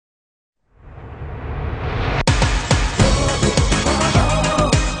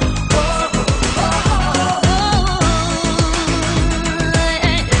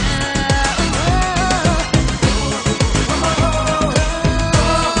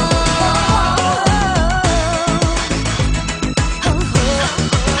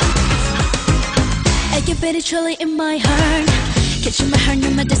spiritually in my heart. Catching my heart,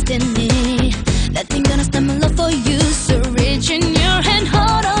 you're my destiny. Nothing gonna stop my love for you. So reach in your hand,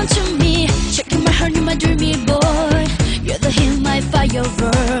 hold on to me. Checking my heart, you're my dreamy boy. You're the heal, my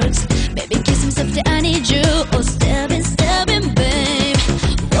fireworks. Baby, kiss me softly, I need you. Oh, stabbing, stabbing, babe.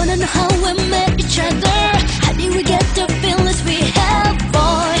 Wanna know how we met each other? How did we get the feelings we have,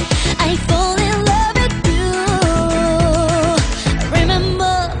 boy? I fall in love with you.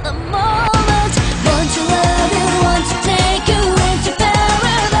 Remember the moment. Want to love you, want to take you into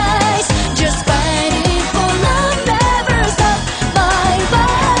paradise. Just fighting for love, never stop my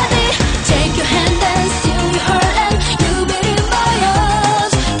body. Take your hand and steal your heart, and you be in my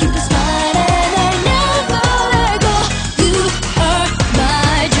arms. Keep a smile and I never let go. You are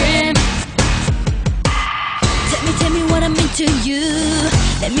my dream. Tell me what I mean to you.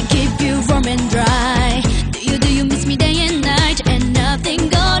 Let me keep you warm and dry.